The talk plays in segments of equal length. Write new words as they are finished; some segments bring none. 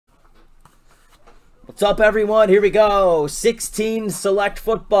What's up, everyone? Here we go. 16 select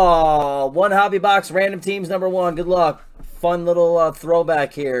football. One hobby box, random teams number one. Good luck. Fun little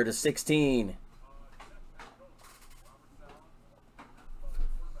throwback here to 16.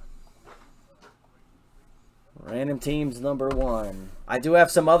 Random teams number one. I do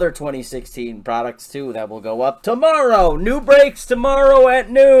have some other 2016 products too that will go up tomorrow. New breaks tomorrow at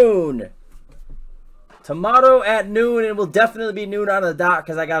noon. Tomorrow at noon. It will definitely be noon on the dot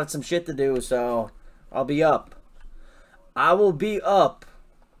because I got some shit to do, so I'll be up. I will be up.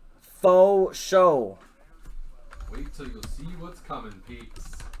 Faux show. Wait till you'll see what's coming,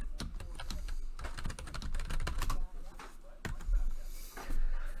 peeps.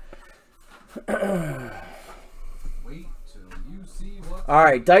 Wait till you see what's All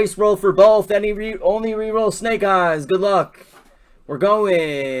right, dice roll for both. Only re-roll snake eyes. Good luck. We're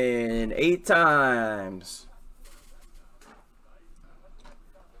going 8 times.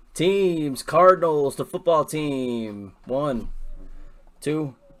 Teams, Cardinals, the football team. 1,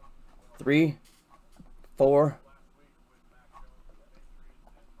 2, 3, 4,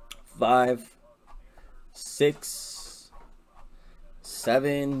 5, 6,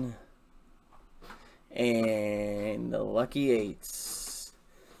 7, and the lucky 8s.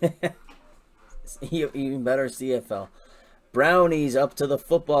 Even better CFL. Brownies up to the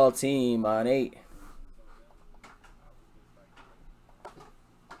football team on 8.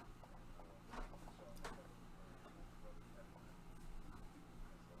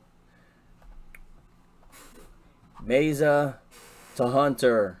 Mesa to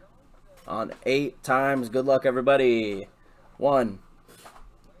Hunter on 8 times. Good luck, everybody. 1,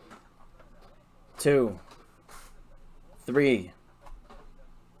 2, 3,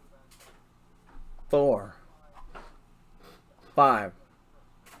 4, 5,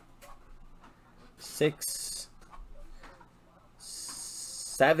 6,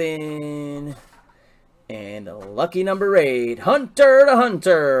 7, and lucky number 8. Hunter to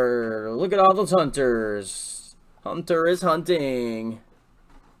Hunter. Look at all those Hunters. Hunter is hunting.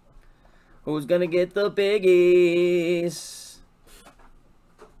 Who's gonna get the biggies?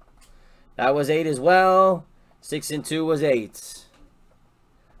 That was 8 as well. 6 and 2 was 8.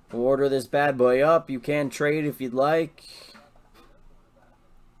 We'll order this bad boy up. You can trade if you'd like.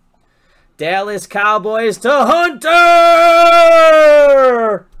 Dallas Cowboys to Hunter!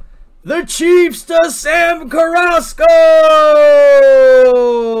 The Chiefs to Sam Carrasco!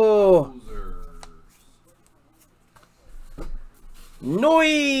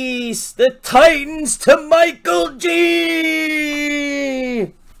 Nice! The Titans to Michael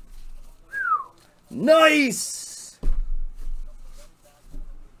G! Nice!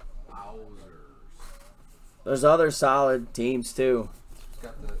 There's other solid teams too.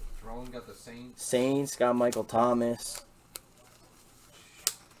 got the drone, got the Saints. Saints got Michael Thomas.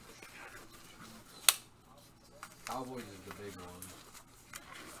 Cowboys is the big one.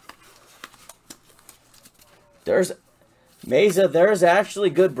 There's Mesa, there's actually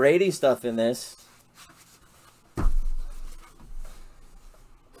good Brady stuff in this.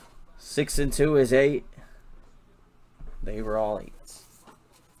 6 and 2 is 8. They were all 8s.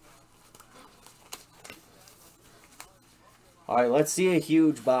 Alright, let's see a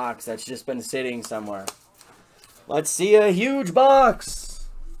huge box that's just been sitting somewhere. Let's see a huge box.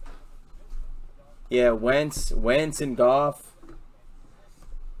 Yeah, Wentz and Goff.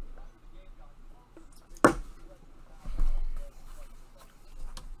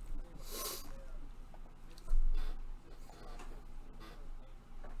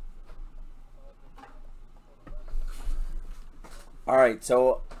 Alright,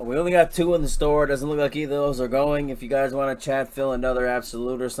 so we only got 2 in the store. Doesn't look like either of those are going. If you guys want to chat, fill another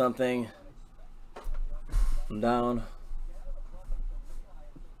absolute or something, I'm down.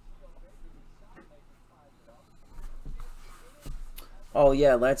 Oh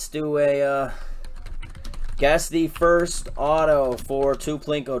yeah, let's do a guess the first auto for 2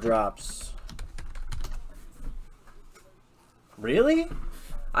 Plinko drops. Really?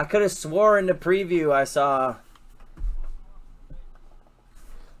 I could have swore in the preview I saw.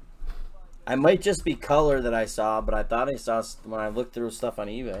 I might just be color that I saw, but I thought I saw when I looked through stuff on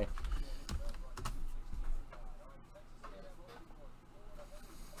eBay.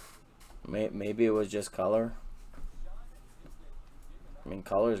 Maybe it was just color. I mean,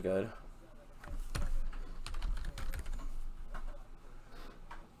 color's good.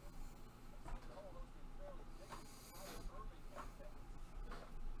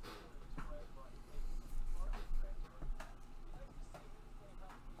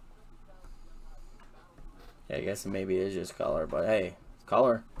 Yeah, I guess maybe it is just color, but hey,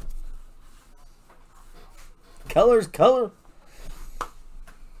 color. Color's color.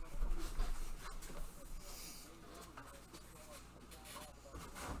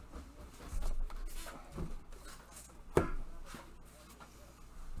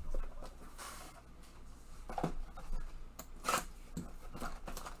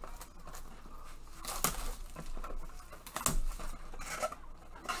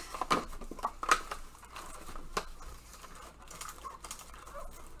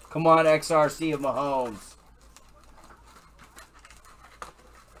 Come on, XRC of Mahomes.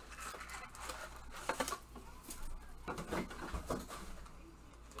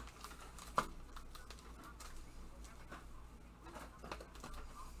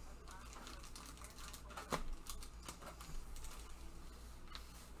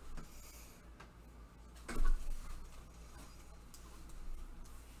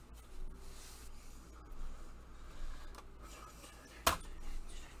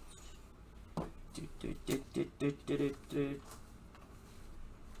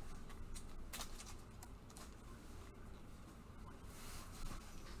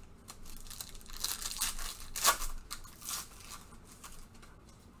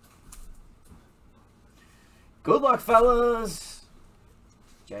 Good luck, fellas.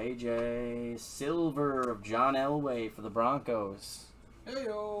 JJ Silver of John Elway for the Broncos.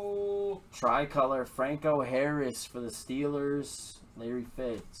 Heyo. Tricolor Franco Harris for the Steelers. Larry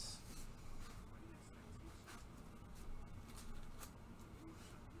Fitz.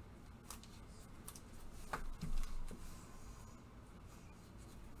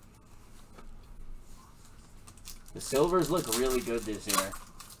 The silvers look really good this year.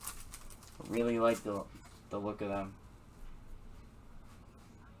 I really like the look of them.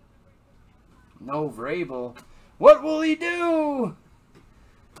 No Vrabel. What will he do?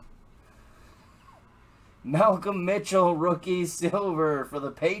 Malcolm Mitchell, rookie silver for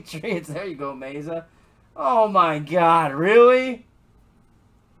the Patriots. There you go, Mesa. Oh my God, really?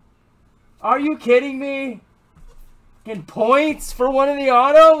 Are you kidding me? Getting points for one of the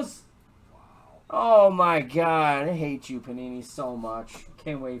autos? Oh my God, I hate you, Panini, so much.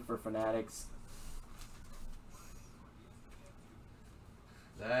 Can't wait for Fanatics.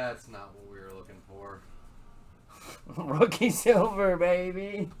 That's not what we were looking for. Rookie silver,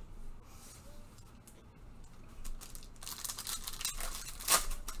 baby.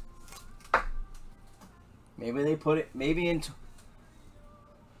 Maybe they put it, maybe into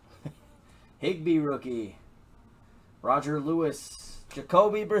Higbee rookie. Roger Lewis.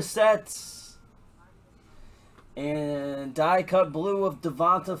 Jacoby Brissett. And die cut blue of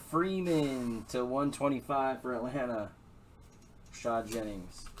Devonta Freeman to 125 for Atlanta. Rashad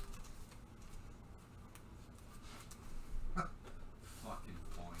Jennings. Fucking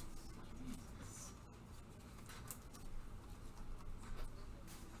points. Jesus.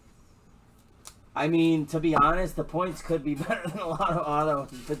 I mean, to be honest, the points could be better than a lot of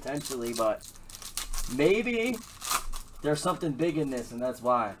autos potentially, but maybe there's something big in this, and that's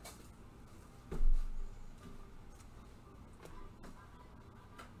why.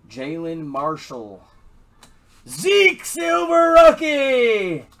 Jalen Marshall. Zeke Silver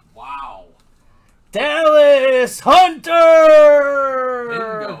rookie. Wow. Dallas Hunter.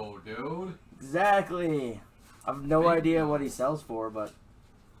 Bingo, dude. Exactly. I have no idea what he sells for, but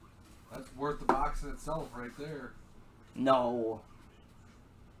that's worth the box in itself right there. no.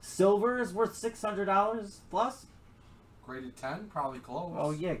 Silver is worth $600 plus? Graded 10, probably close.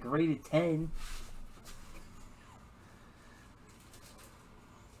 Oh yeah, graded 10.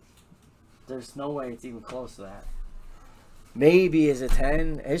 There's no way it's even close to that. Maybe is a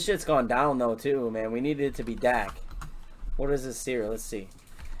 10. His shit's gone down though too, man. We needed it to be Dak. What is this here? Let's see.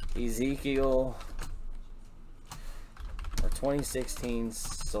 Ezekiel or 2016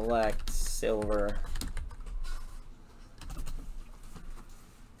 select silver.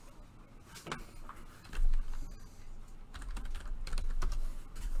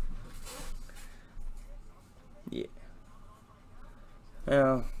 Yeah.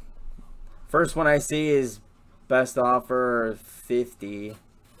 Well, first one I see is best offer 50,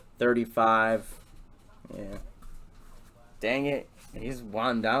 35. Yeah. Dang it. He's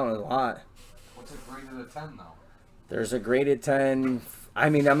wound down a lot. What's it graded at 10 though? There's a graded 10. I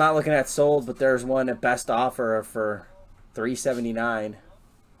mean, I'm not looking at sold, but there's one at best offer for $379.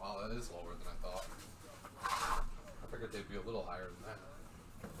 Wow, that is lower than I thought. I figured they'd be a little higher than that.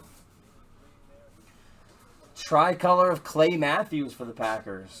 Tricolor of Clay Matthews for the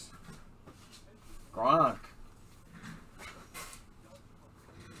Packers. Gronk.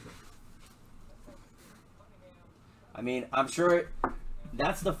 I mean, I'm sure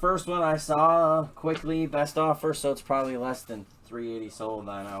that's the first one I saw quickly, best offer, so it's probably less than 380 sold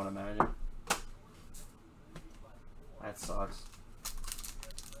then, I would imagine. That sucks.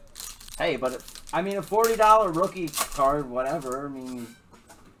 Hey, but I mean, a $40 rookie card, whatever. I mean,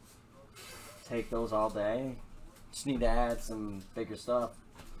 take those all day. Just need to add some bigger stuff.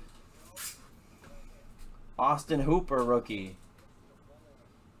 Austin Hooper rookie.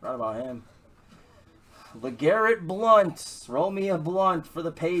 Right about him. LeGarrette Blunt. Roll me a Blunt for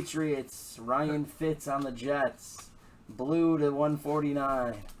the Patriots. Ryan Fitz on the Jets. Blue to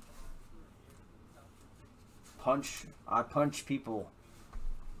 149. I punch people.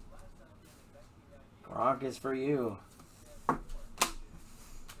 Gronk is for you.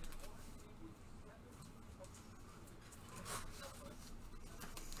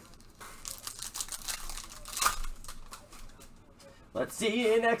 Let's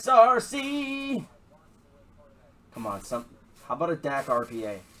see an XRC. Come on, how about a Dak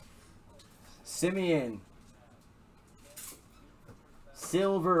RPA? Simeon.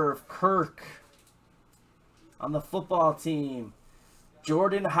 Silver of Kirk on the football team.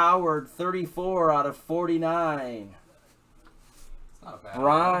 Jordan Howard, 34 out of 49. It's not a bad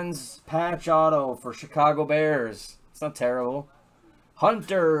Bronze patch auto for Chicago Bears. It's not terrible.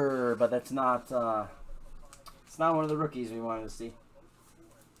 Hunter, but that's not it's not one of the rookies we wanted to see.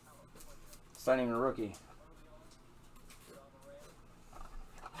 It's not even a rookie.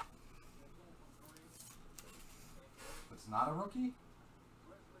 It's not a rookie?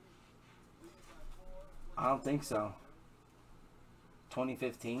 I don't think so.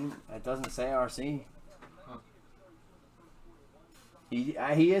 2015. It doesn't say RC. Huh. He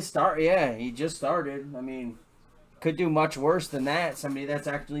is yeah, he just started. I mean, could do much worse than that. Somebody that's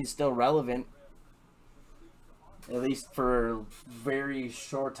actually still relevant. At least for a very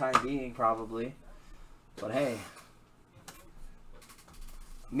short time being, probably. But hey.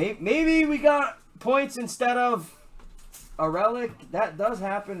 Maybe we got points instead of a relic. That does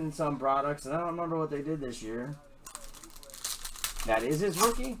happen in some products, and I don't remember what they did this year. That is his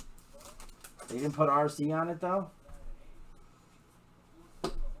rookie? They didn't put RC on it, though?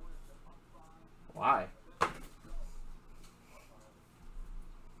 Why?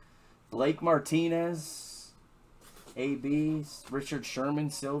 Blake Martinez, AB, Richard Sherman,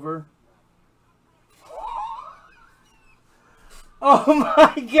 silver. Oh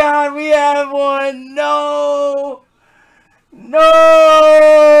my God, we have one! No!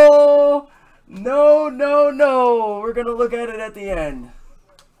 No! No, no, no. We're going to look at it at the end.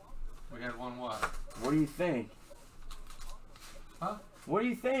 We had one what? What do you think? Huh? What do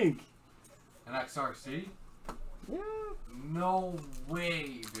you think? An XRC? Yeah. No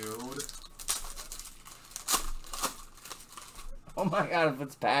way, dude. Oh my God, if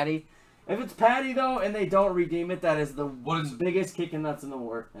it's Patty. If it's Patty, though, and they don't redeem it, that is the biggest kick in nuts in the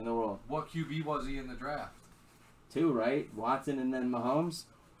world. What QB was he in the draft? 2, right? Watson and then Mahomes.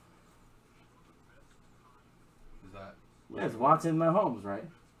 Is that? Yeah, it's Watson and Mahomes, right?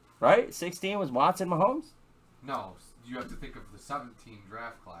 Right? 16 was Watson Mahomes? No, you have to think of the 17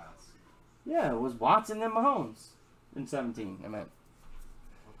 draft class. Yeah, it was Watson and Mahomes in 17, I meant.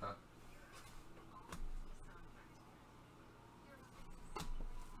 Okay.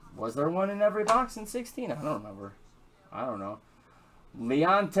 Was there one in every box in 16? I don't remember. I don't know.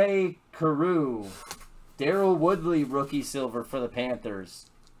 Leonte Carew. Daryl Woodley, rookie silver for the Panthers.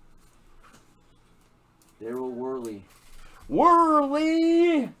 Daryl Worley.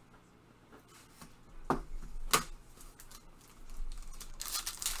 Worley!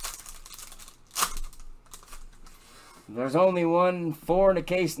 There's only 4 in a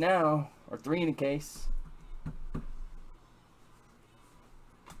case now. Or 3 in a case.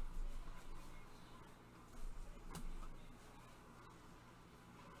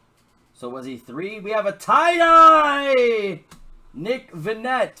 So was he 3? We have a tie-dye! Nick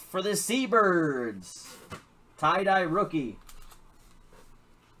Vannett for the Seabirds. Tie-dye rookie.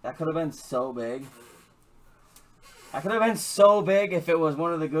 That could have been so big. That could have been so big if it was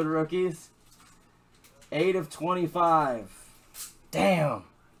one of the good rookies. 8 of 25. Damn.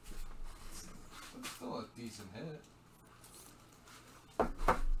 That's still a decent hit.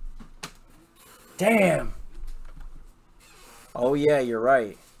 Damn. Oh yeah, you're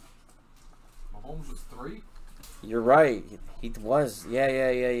right. Mahomes was 3? You're right. He was. Yeah.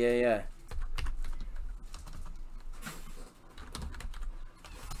 Yeah,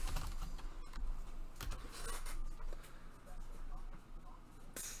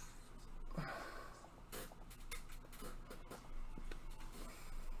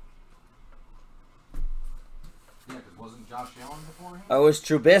 because wasn't Josh Allen beforehand? It was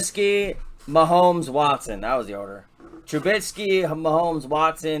Trubisky, Mahomes, Watson. That was the order. Trubisky, Mahomes,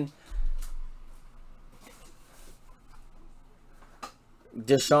 Watson.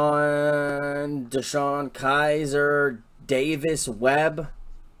 Deshaun Kaiser, Davis Webb.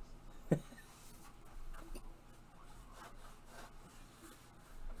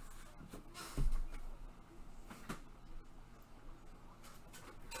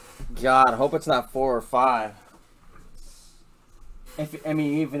 God, I hope it's not 4 or 5.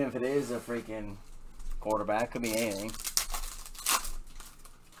 Even if it is a freaking quarterback, could be anything.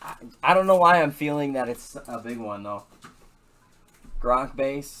 I don't know why I'm feeling that it's a big one though. Gronk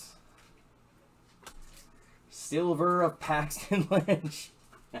base. silver of Paxton Lynch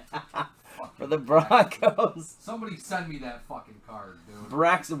for the Broncos. Somebody send me that fucking card, dude.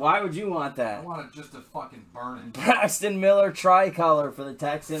 Braxton, why would you want I that? want it just to fucking burn it. Braxton Miller tricolor for the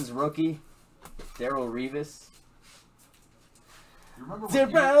Texans rookie. Darrell Revis. You remember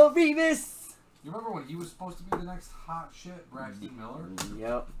when Darrell Revis. You remember when he was supposed to be the next hot shit, Braxton Miller?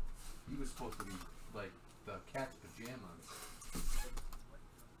 Yep. He was supposed to be like the cat's pajamas.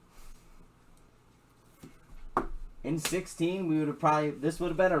 In 16, we would have probably... This would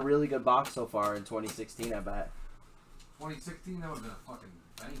have been a really good box so far in 2016, I bet. 2016, that would have been a fucking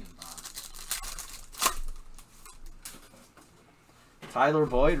banging box. Tyler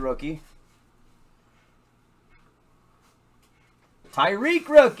Boyd, rookie. Tyreek,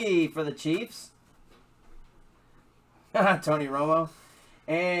 rookie for the Chiefs. Tony Romo.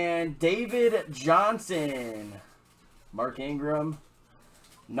 And David Johnson. Mark Ingram.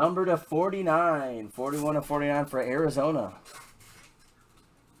 Number to 49. 41 to 49 for Arizona.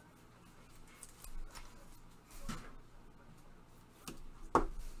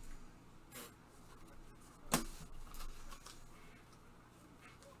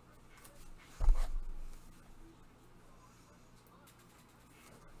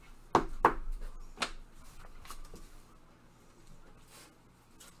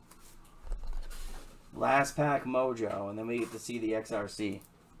 Last pack mojo, and then we get to see the XRC.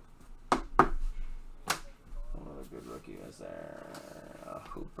 Another good rookie is there.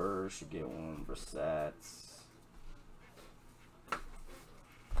 Hooper should get one. Brissett.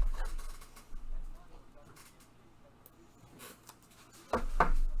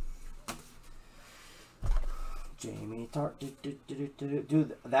 Jamie Tart.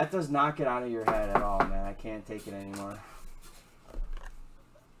 Dude, that does not get out of your head at all, man. I can't take it anymore.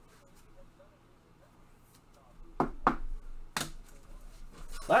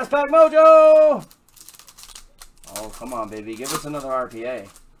 Last pack mojo! Oh, come on, baby. Give us another RPA.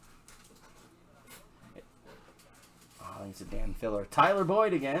 Oh, he's a damn filler. Tyler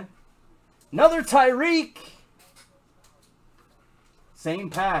Boyd again. Another Tyreek! Same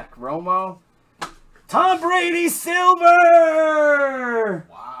pack. Romo. Tom Brady silver!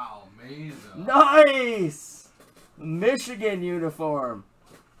 Wow, amazing. Nice! Michigan uniform.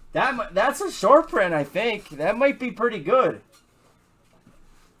 That's a short print, I think. That might be pretty good.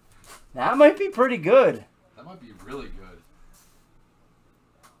 That might be pretty good. That might be really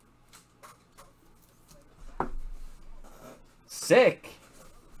good. Sick.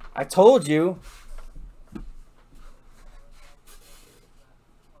 I told you.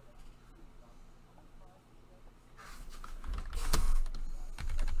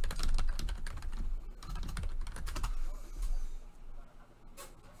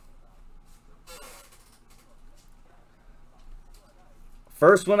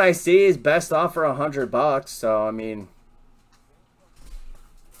 First one I see is best offer $100, so I mean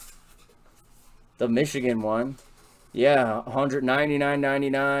the Michigan one. Yeah,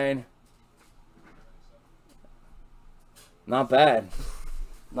 $199.99. Not bad.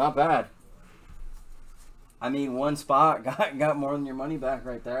 Not bad. I mean, one spot got more than your money back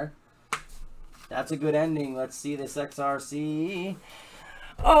right there. That's a good ending. Let's see this XRC.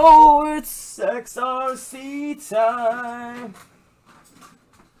 Oh, it's XRC time.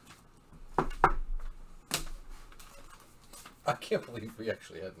 I can't believe we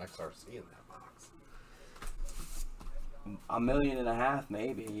actually had an XRC in that box. $1.5 million,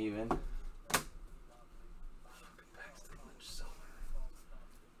 maybe even. Paxton Lynch silver.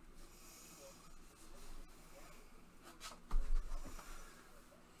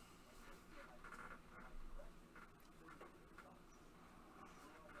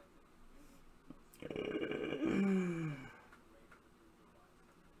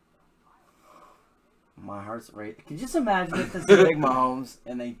 My heart's racing. Can you just imagine if this is Big Mahomes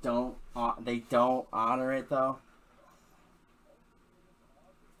and they don't honor it though?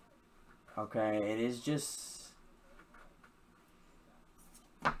 Okay, it is just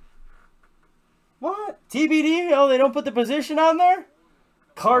what? TBD? Oh, they don't put the position on there?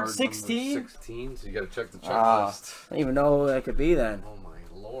 Card 16? 16, so you gotta check the checklist. I don't even know who that could be then. Oh my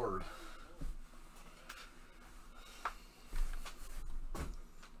lord.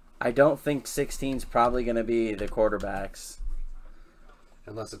 I don't think 16 is probably going to be the quarterbacks.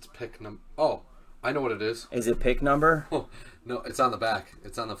 Unless it's pick number. Oh, I know what it is. Is it pick number? Oh, no, it's on the back.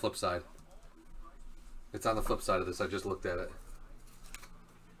 It's on the flip side. It's on the flip side of this. I just looked at it.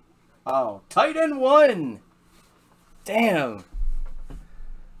 Oh, tight end 1. Damn.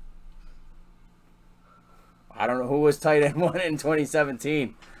 I don't know who was tight end 1 in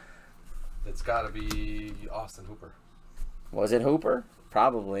 2017. It's got to be Austin Hooper. Was it Hooper?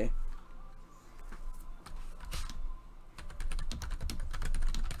 Probably.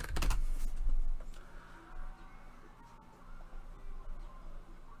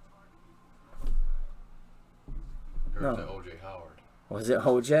 Or No. is it O.J. Howard? Was it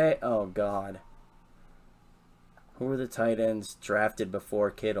OJ? Oh, God. Who were the tight ends drafted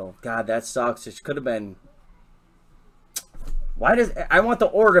before Kittle? God, that sucks. It could have been... Why does... I want the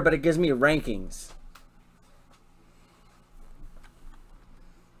order, but it gives me rankings.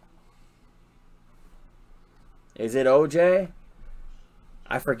 Is it OJ?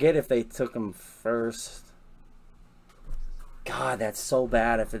 I forget if they took him first. God, that's so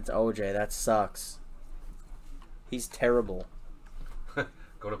bad if it's OJ. That sucks. He's terrible.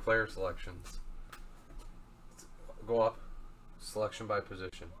 Go to player selections. Go up. Selection by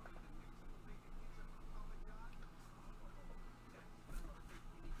position.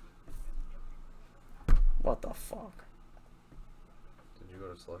 What the fuck? Did you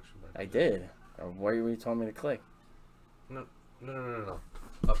go to selection by I position? did. Where were you telling me to click? No.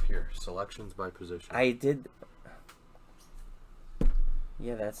 Up here. Selections by position. I did.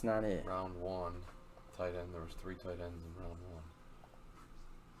 Yeah, that's not it. Round 1. Tight end. There was 3 tight ends in round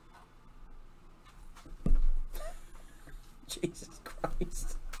 1. Jesus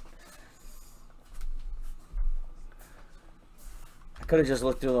Christ. I could have just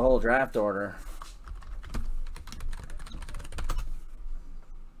looked through the whole draft order.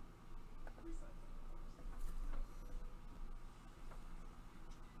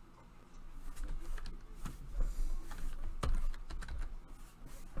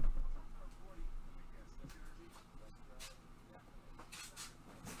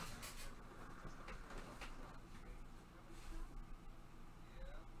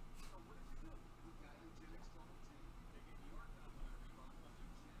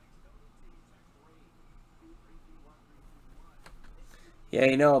 Yeah,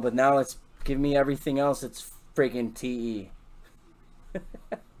 you know, but now it's give me everything else. It's freaking TE.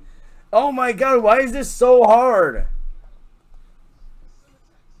 Oh my God, why is this so hard?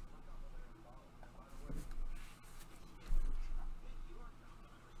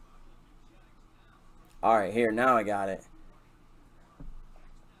 All right, here, now I got it.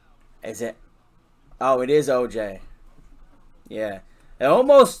 Is it? Oh, it is OJ. Yeah. And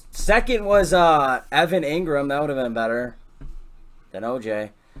almost second was Evan Ingram. That would have been better than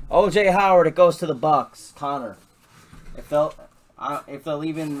OJ. OJ Howard, it goes to the Bucks. Connor. If they'll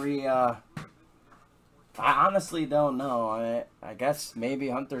even I honestly don't know. I guess maybe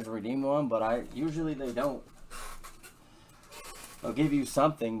Hunter's redeemed one, but usually they don't. They'll give you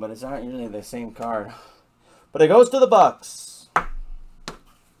something, but it's not usually the same card. But it goes to the Bucks.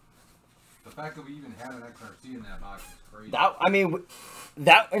 The fact that we even had an XRC in that box is crazy.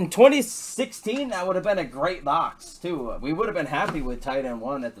 That in 2016, that would have been a great box too. We would have been happy with tight end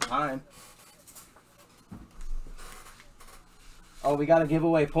 1 at the time. Oh, we got to give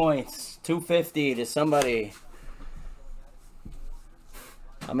away points. 250 to somebody.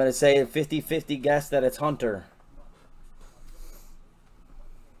 I'm going to say a 50-50 guess that it's Hunter.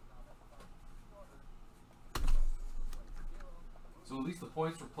 So at least the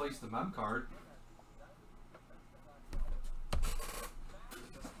points replaced the mem card.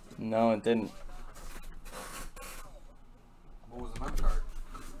 No, it didn't. What was the mem card?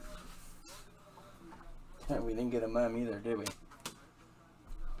 We didn't get a mem either, did we?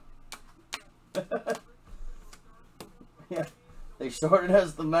 Yeah, they shorted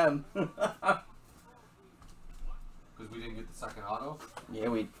us the mem. Because we didn't get the second auto? Yeah,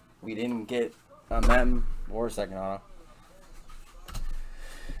 we didn't get a mem or a second auto.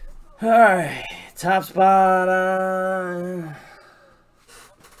 Alright, top spot on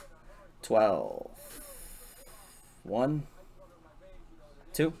 12. 1,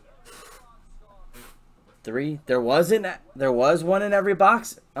 2, 3. There was one in every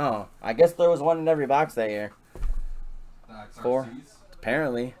box. Oh, I guess there was one in every box that year. The XRCs? 4,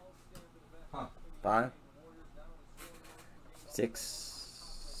 apparently. Huh. 5, 6,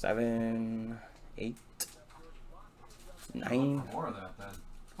 7, 8, 9, More of that then.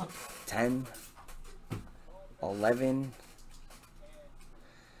 10, 11.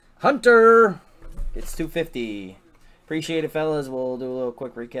 Hunter! It's 250. Appreciate it, fellas. We'll do a little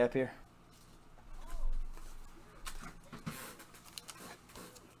quick recap here.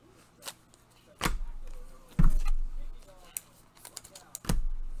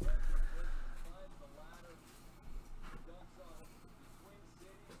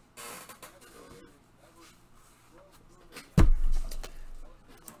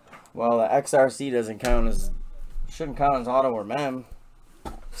 Well, the XRC doesn't count as, shouldn't count as auto or mem.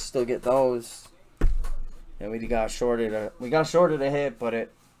 Still get those. And we got shorted a hit, but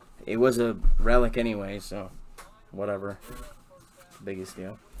it was a relic anyway, so whatever. Biggest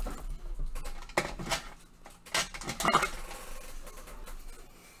deal.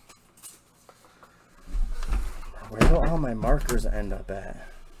 Where do my markers end up at?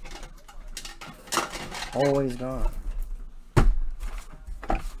 Always gone.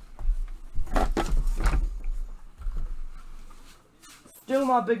 Still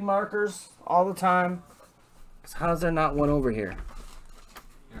my big markers all the time. How's there not one over here?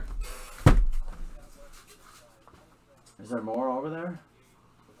 Here. Is there more over there?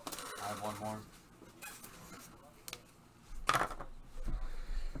 I have one more.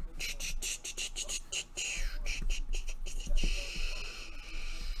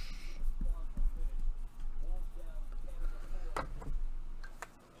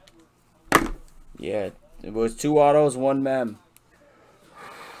 Yeah, it was 2 autos, 1 mem.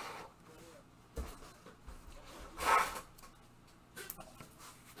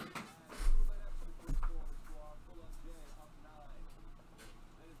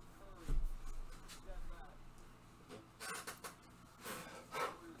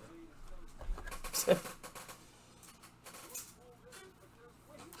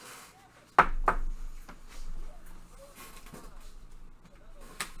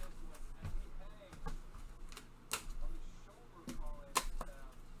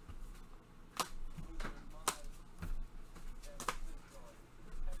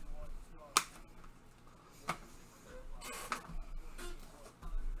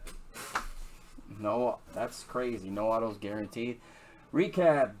 No, that's crazy. No autos guaranteed.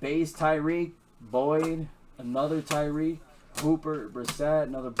 Recap: Bays, Tyreek, Boyd, another Tyreek, Hooper, Brissett,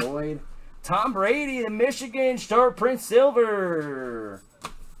 another Boyd, Tom Brady, the Michigan Star Prince Silver.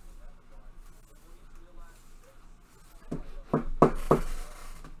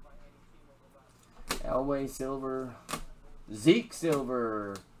 Elway Silver, Zeke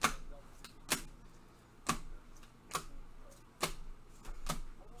Silver.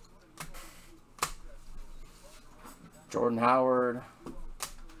 Jordan Howard,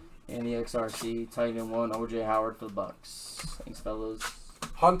 and the XRC, Titan 1, OJ Howard for the Bucks. Thanks, fellas.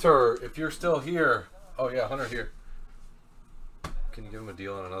 Hunter, if you're still here. Oh, yeah, Hunter here. Can you give him a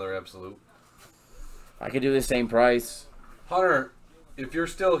deal on another absolute? I could do the same price. Hunter, if you're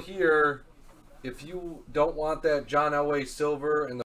still here, if you don't want that John Elway silver and the